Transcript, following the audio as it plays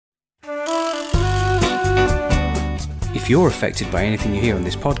you're affected by anything you hear on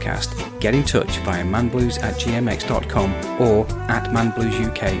this podcast, get in touch via manblues@gmx.com or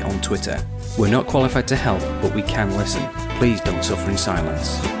 @manbluesuk on Twitter. We're not qualified to help, but we can listen. Please don't suffer in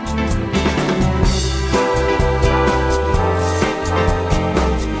silence.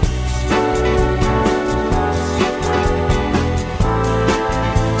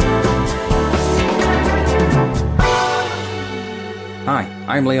 Hi,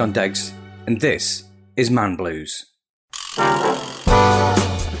 I'm Leon Deggs, and this is Man Blues.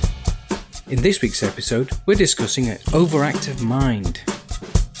 In this week's episode, we're discussing an overactive mind.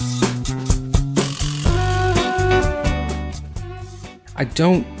 I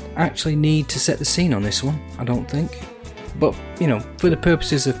don't actually need to set the scene on this one, I don't think. But, for the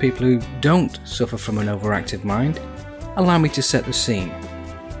purposes of people who don't suffer from an overactive mind, allow me to set the scene.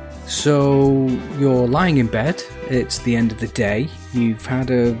 So, you're lying in bed, it's the end of the day, you've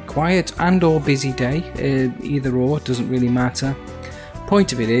had a quiet and or busy day, either or, doesn't really matter.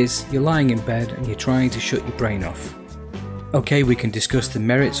 Point of it is, you're lying in bed and you're trying to shut your brain off. Okay, we can discuss the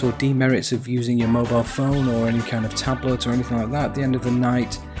merits or demerits of using your mobile phone or any kind of tablet or anything like that at the end of the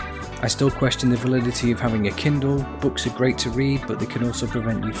night. I still question the validity of having a Kindle. Books are great to read, but they can also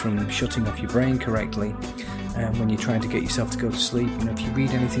prevent you from shutting off your brain correctly. When you're trying to get yourself to go to sleep, if you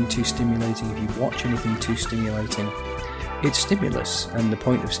read anything too stimulating, if you watch anything too stimulating, it's stimulus, and the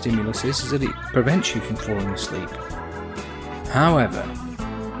point of stimulus is that it prevents you from falling asleep. However,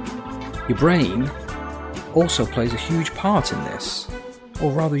 your brain also plays a huge part in this,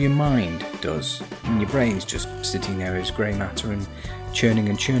 or rather your mind does, and your brain's just sitting there as grey matter and churning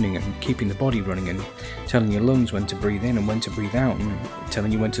and keeping the body running and telling your lungs when to breathe in and when to breathe out and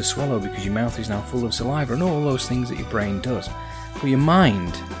telling you when to swallow because your mouth is now full of saliva and all those things that your brain does. But your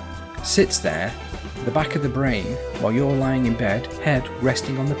mind sits there, at the back of the brain, while you're lying in bed, head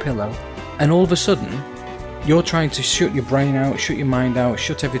resting on the pillow, and all of a sudden you're trying to shut your brain out, shut your mind out,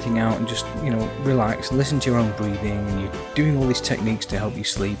 shut everything out and just, relax and listen to your own breathing, and you're doing all these techniques to help you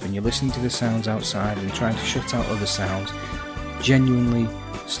sleep, and you're listening to the sounds outside and trying to shut out other sounds, genuinely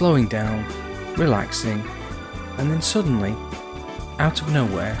slowing down, relaxing, and then suddenly, out of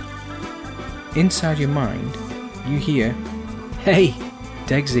nowhere, inside your mind, you hear, "Hey,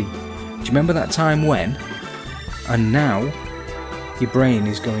 Deggsy, do you remember that time when?" And now, your brain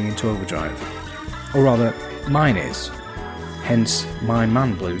is going into overdrive. Or rather, mine is. Hence, my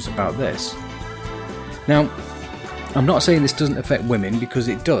man blues about this. Now, I'm not saying this doesn't affect women, because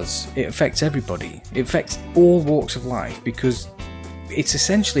it does. It affects everybody. It affects all walks of life, because it's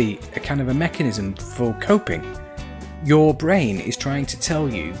essentially a kind of a mechanism for coping. Your brain is trying to tell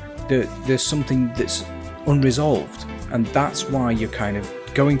you that there's something that's unresolved, and that's why you're kind of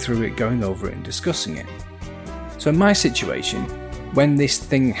going through it, going over it, and discussing it. So in my situation, when this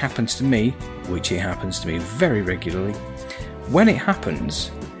thing happens to me, which it happens to me very regularly, when it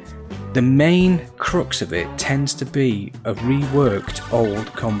happens, the main crux of it tends to be a reworked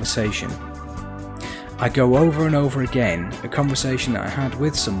old conversation. I go over and over again a conversation that I had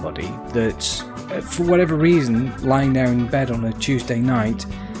with somebody that, for whatever reason, lying there in bed on a Tuesday night,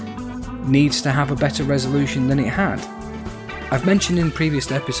 needs to have a better resolution than it had. I've mentioned in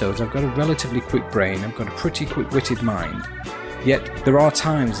previous episodes I've got a relatively quick brain, I've got a pretty quick-witted mind, yet there are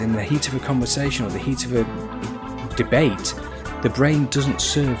times in the heat of a conversation or the heat of a debate, the brain doesn't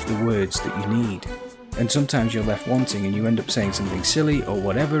serve the words that you need, and sometimes you're left wanting and you end up saying something silly or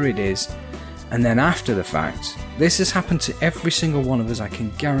whatever it is, and then after the fact, this has happened to every single one of us, I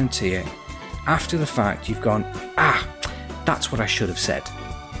can guarantee it, after the fact you've gone, that's what I should have said.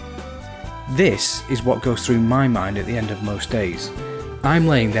 This is what goes through my mind at the end of most days. I'm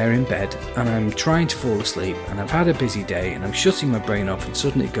laying there in bed and I'm trying to fall asleep and I've had a busy day and I'm shutting my brain off, and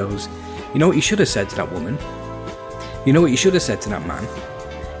suddenly it goes, you know what you should have said to that woman? You know what you should have said to that man?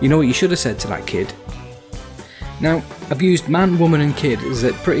 You know what you should have said to that kid? Now, I've used man, woman and kid as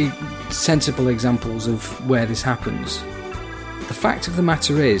pretty sensible examples of where this happens. The fact of the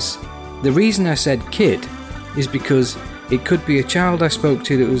matter is, the reason I said kid is because it could be a child I spoke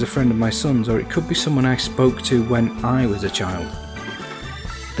to that was a friend of my son's, or it could be someone I spoke to when I was a child.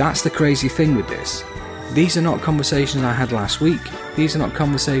 That's the crazy thing with this. These are not conversations I had last week. These are not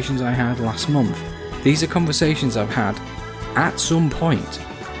conversations I had last month. These are conversations I've had at some point.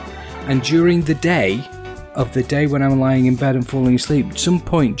 And during the day when I'm lying in bed and falling asleep, at some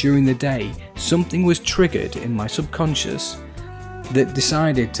point during the day, something was triggered in my subconscious that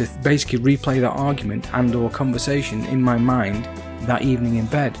decided to basically replay that argument and or conversation in my mind that evening in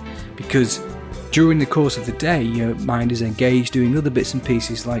bed. Because during the course of the day, your mind is engaged doing other bits and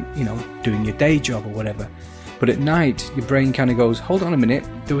pieces like, doing your day job or whatever. But at night, your brain kind of goes, hold on a minute,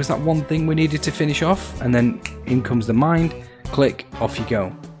 there was that one thing we needed to finish off, and then in comes the mind, click, off you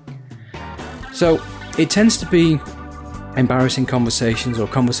go. So it tends to be embarrassing conversations or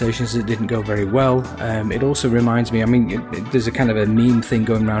conversations that didn't go very well. It also reminds me, there's a kind of a meme thing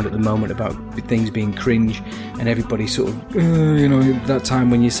going around at the moment about things being cringe, and everybody sort of, that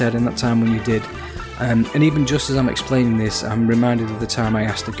time when you said and that time when you did. And even just as I'm explaining this, I'm reminded of the time I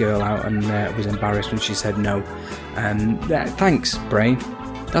asked a girl out and was embarrassed when she said no. Thanks, brain.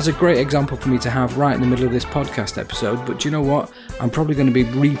 That's a great example for me to have right in the middle of this podcast episode, but do you know what? I'm probably going to be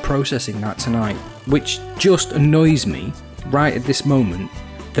reprocessing that tonight, which just annoys me right at this moment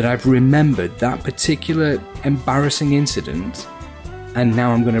that I've remembered that particular embarrassing incident and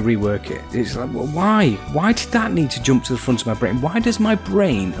now I'm going to rework it. It's like, well, why? Why did that need to jump to the front of my brain? Why does my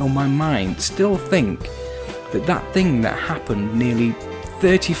brain or my mind still think that that thing that happened nearly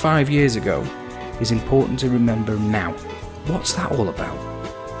 35 years ago is important to remember now? What's that all about?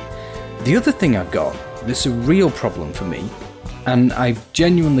 The other thing I've got that's a real problem for me, and I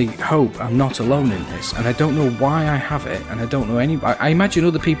genuinely hope I'm not alone in this, and I don't know why I have it, and I don't know I imagine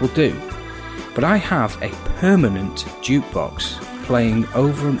other people do, but I have a permanent jukebox playing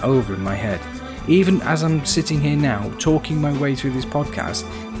over and over in my head. Even as I'm sitting here now, talking my way through this podcast,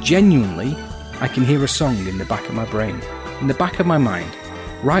 genuinely, I can hear a song in the back of my brain, in the back of my mind,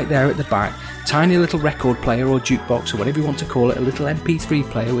 right there at the back. Tiny little record player or jukebox or whatever you want to call it, a little MP3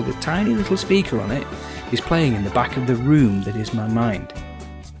 player with a tiny little speaker on it, is playing in the back of the room that is my mind.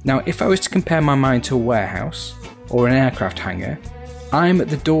 Now, if I was to compare my mind to a warehouse or an aircraft hangar, I'm at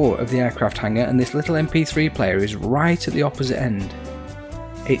the door of the aircraft hangar and this little MP3 player is right at the opposite end.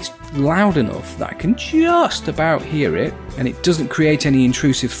 It's loud enough that I can just about hear it, and it doesn't create any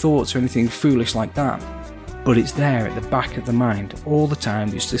intrusive thoughts or anything foolish like that. But it's there at the back of the mind all the time,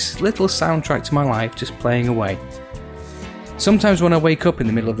 just this little soundtrack to my life just playing away. Sometimes when I wake up in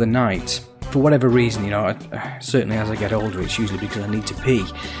the middle of the night, for whatever reason, certainly as I get older, it's usually because I need to pee.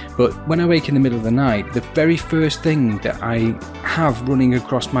 But when I wake in the middle of the night, the very first thing that I have running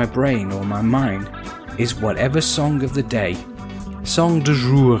across my brain or my mind is whatever song of the day, song du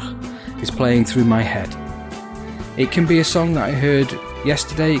jour, is playing through my head. It can be a song that I heard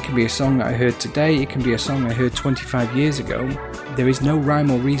yesterday, it can be a song that I heard today, it can be a song I heard 25 years ago. There is no rhyme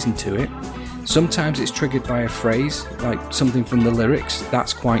or reason to it. Sometimes it's triggered by a phrase, like something from the lyrics.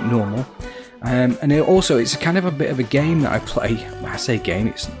 That's quite normal. And it's kind of a bit of a game that I play. I say game,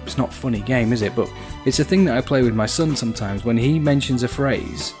 it's not a funny game, is it? But it's a thing that I play with my son sometimes. When he mentions a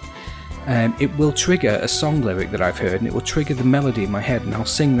phrase, it will trigger a song lyric that I've heard, and it will trigger the melody in my head, and I'll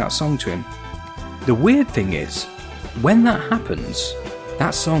sing that song to him. The weird thing is, when that happens,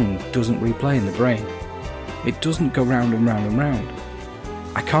 that song doesn't replay in the brain. It doesn't go round and round and round.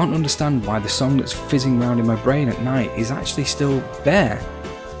 I can't understand why the song that's fizzing round in my brain at night is actually still there.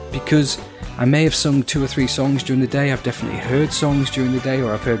 Because I may have sung 2 or 3 songs during the day, I've definitely heard songs during the day,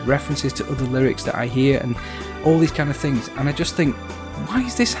 or I've heard references to other lyrics that I hear and all these kind of things, and I just think, why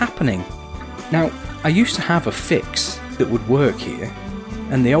is this happening? Now, I used to have a fix that would work here,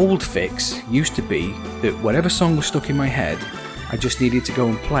 and the old fix used to be that whatever song was stuck in my head, I just needed to go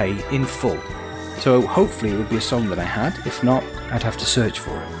and play in full. So hopefully it would be a song that I had. If not, I'd have to search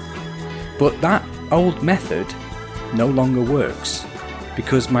for it. But that old method no longer works,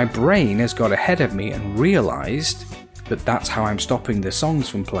 because my brain has got ahead of me and realised that that's how I'm stopping the songs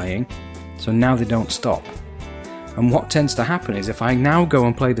from playing, so now they don't stop. And what tends to happen is if I now go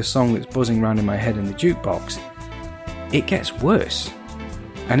and play the song that's buzzing around in my head in the jukebox, it gets worse,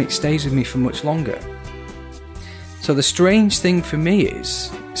 and it stays with me for much longer. So the strange thing for me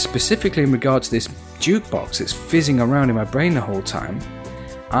is, specifically in regard to this jukebox that's fizzing around in my brain the whole time,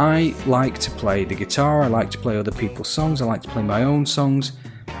 I like to play the guitar, I like to play other people's songs, I like to play my own songs,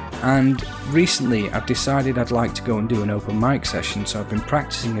 and recently I've decided I'd like to go and do an open mic session, so I've been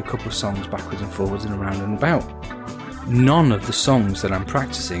practicing a couple of songs backwards and forwards and around and about. None of the songs that I'm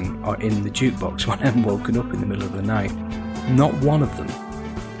practicing are in the jukebox when I'm woken up in the middle of the night. Not one of them.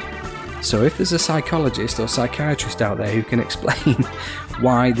 So if there's a psychologist or psychiatrist out there who can explain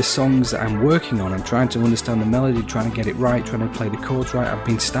why the songs that I'm working on, I'm trying to understand the melody, trying to get it right, trying to play the chords right, I've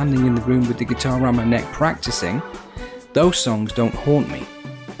been standing in the room with the guitar around my neck practicing, those songs don't haunt me.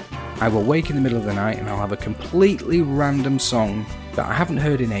 I will wake in the middle of the night and I'll have a completely random song that I haven't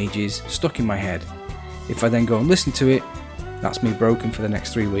heard in ages stuck in my head. If I then go and listen to it, that's me broken for the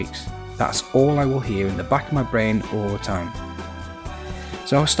next 3 weeks. That's all I will hear in the back of my brain all the time.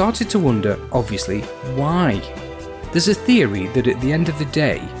 So I started to wonder, obviously, why? There's a theory that at the end of the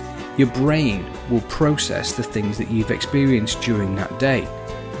day, your brain will process the things that you've experienced during that day.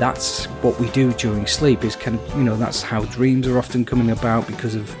 that's what we do during sleep, is kind of, that's how dreams are often coming about,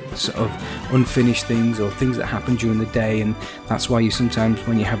 because of sort of unfinished things or things that happen during the day. And that's why you sometimes,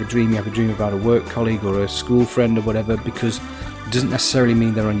 when you have a dream about a work colleague or a school friend or whatever, because it doesn't necessarily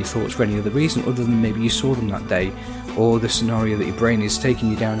mean they're on your thoughts for any other reason other than maybe you saw them that day, or the scenario that your brain is taking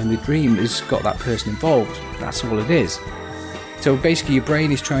you down in the dream has got that person involved. That's all it is. So basically your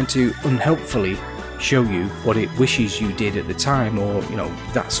brain is trying to unhelpfully show you what it wishes you did at the time, or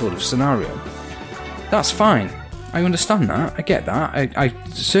that sort of scenario. That's fine. I understand that. I get that. I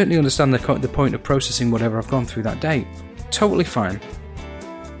certainly understand the point of processing whatever I've gone through that day. Totally fine.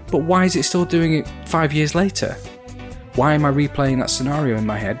 But why is it still doing it 5 years later? Why am I replaying that scenario in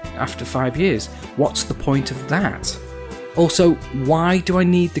my head after 5 years? What's the point of that? Also, why do I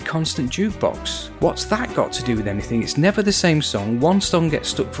need the constant jukebox? What's that got to do with anything? It's never the same song. One song gets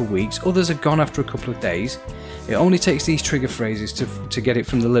stuck for weeks, others are gone after a couple of days. It only takes these trigger phrases to get it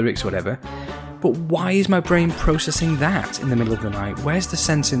from the lyrics or whatever. But why is my brain processing that in the middle of the night? Where's the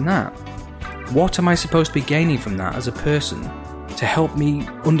sense in that? What am I supposed to be gaining from that as a person to help me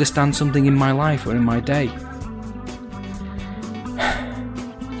understand something in my life or in my day?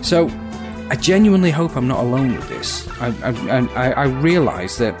 So, I genuinely hope I'm not alone with this. I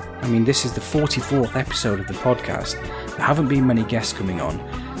realise that, this is the 44th episode of the podcast. There haven't been many guests coming on.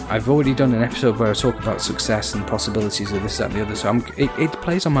 I've already done an episode where I talk about success and possibilities of this, that and the other, so it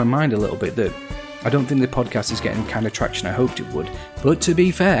plays on my mind a little bit that I don't think the podcast is getting the kind of traction I hoped it would. But to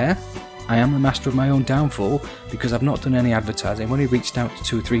be fair, I am the master of my own downfall, because I've not done any advertising. I've only reached out to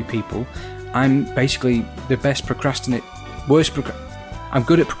 2 or 3 people. I'm basically the best I'm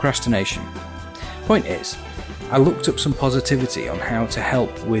good at procrastination. Point is, I looked up some positivity on how to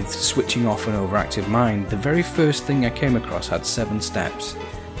help with switching off an overactive mind. The very first thing I came across had 7 steps.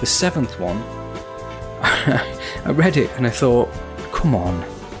 The 7th one, I read it and I thought, come on,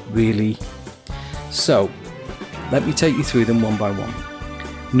 really? So, let me take you through them one by one.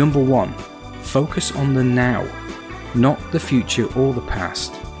 Number 1, focus on the now, not the future or the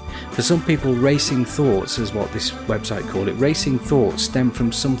past. For some people, racing thoughts is what this website called it. Racing thoughts stem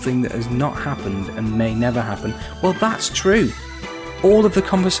from something that has not happened and may never happen. Well, that's true. All of the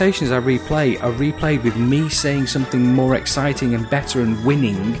conversations I replay are replayed with me saying something more exciting and better and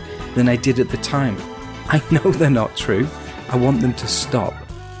winning than I did at the time. I know they're not true. I want them to stop.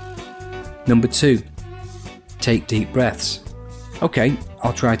 Number 2, take deep breaths. Okay,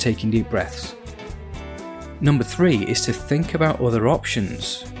 I'll try taking deep breaths. Number 3 is to think about other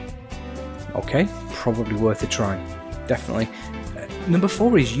options. Okay, probably worth a try. Definitely. Number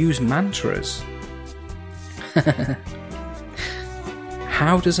 4 is use mantras.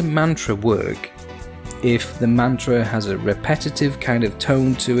 How does a mantra work if the mantra has a repetitive kind of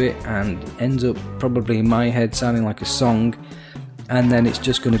tone to it and ends up probably in my head sounding like a song, and then it's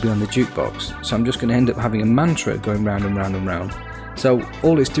just going to be on the jukebox? So I'm just going to end up having a mantra going round and round and round. So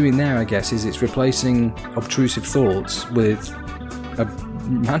all it's doing there, I guess, is it's replacing obtrusive thoughts with a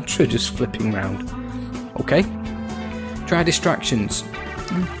mantra just flipping round. Okay, try distractions.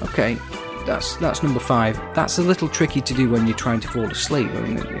 Okay, that's number 5. That's a little tricky to do when you're trying to fall asleep.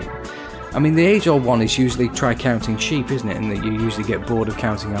 The age-old one is usually try counting sheep, isn't it? And that you usually get bored of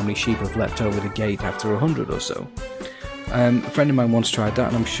counting how many sheep have leapt over the gate after 100 or so. A friend of mine once tried that,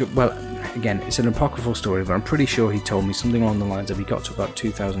 and I'm sure, well, again, it's an apocryphal story, but I'm pretty sure he told me something along the lines of he got to about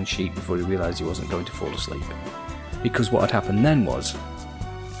 2,000 sheep before he realised he wasn't going to fall asleep. Because what had happened then was,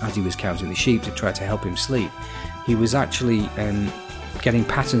 as he was counting the sheep to try to help him sleep, he was actually getting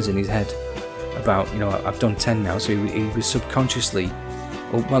patterns in his head about, I've done 10 now, so he was subconsciously,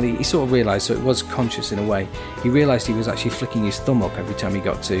 he sort of realised, so it was conscious in a way, he realised he was actually flicking his thumb up every time he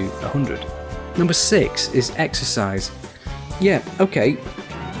got to 100. Number 6 is exercise. Yeah, okay,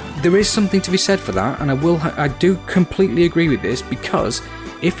 there is something to be said for that, and I do completely agree with this, because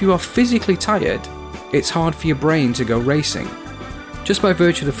if you are physically tired, it's hard for your brain to go racing. Just by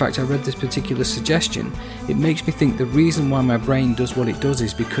virtue of the fact I read this particular suggestion, it makes me think the reason why my brain does what it does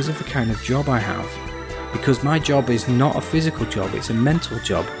is because of the kind of job I have. Because my job is not a physical job, it's a mental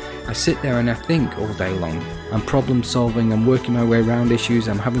job. I sit there and I think all day long. I'm problem solving, I'm working my way around issues,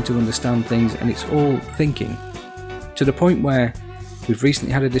 I'm having to understand things, and it's all thinking. To the point where we've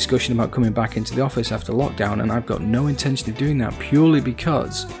recently had a discussion about coming back into the office after lockdown, and I've got no intention of doing that purely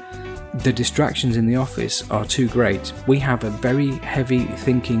because the distractions in the office are too great. We have a very heavy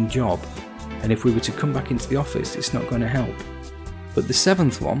thinking job, and if we were to come back into the office, it's not going to help. But the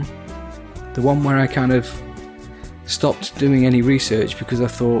 7th one, the one where I kind of stopped doing any research because I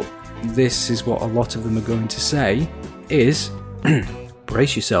thought this is what a lot of them are going to say, is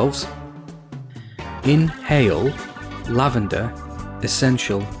brace yourselves, inhale lavender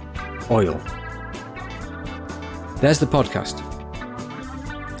essential oil. There's the podcast.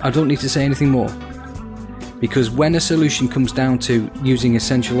 I don't need to say anything more. Because when a solution comes down to using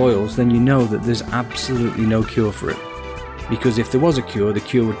essential oils, then you know that there's absolutely no cure for it. Because if there was a cure, the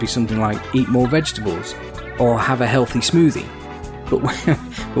cure would be something like eat more vegetables or have a healthy smoothie. But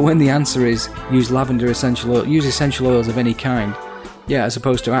when the answer is use lavender essential oil, use essential oils of any kind, as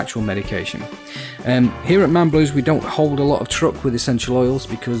opposed to actual medication. Here at Man Blues, we don't hold a lot of truck with essential oils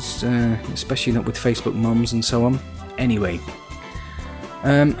because, especially not with Facebook mums and so on. Anyway,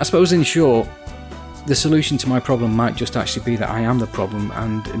 I suppose in short, the solution to my problem might just actually be that I am the problem,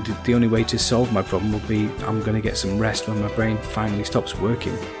 and the only way to solve my problem will be I'm going to get some rest when my brain finally stops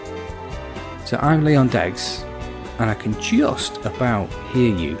working. So I'm Leon Deggs, and I can just about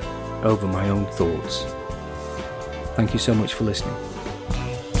hear you over my own thoughts. Thank you so much for listening.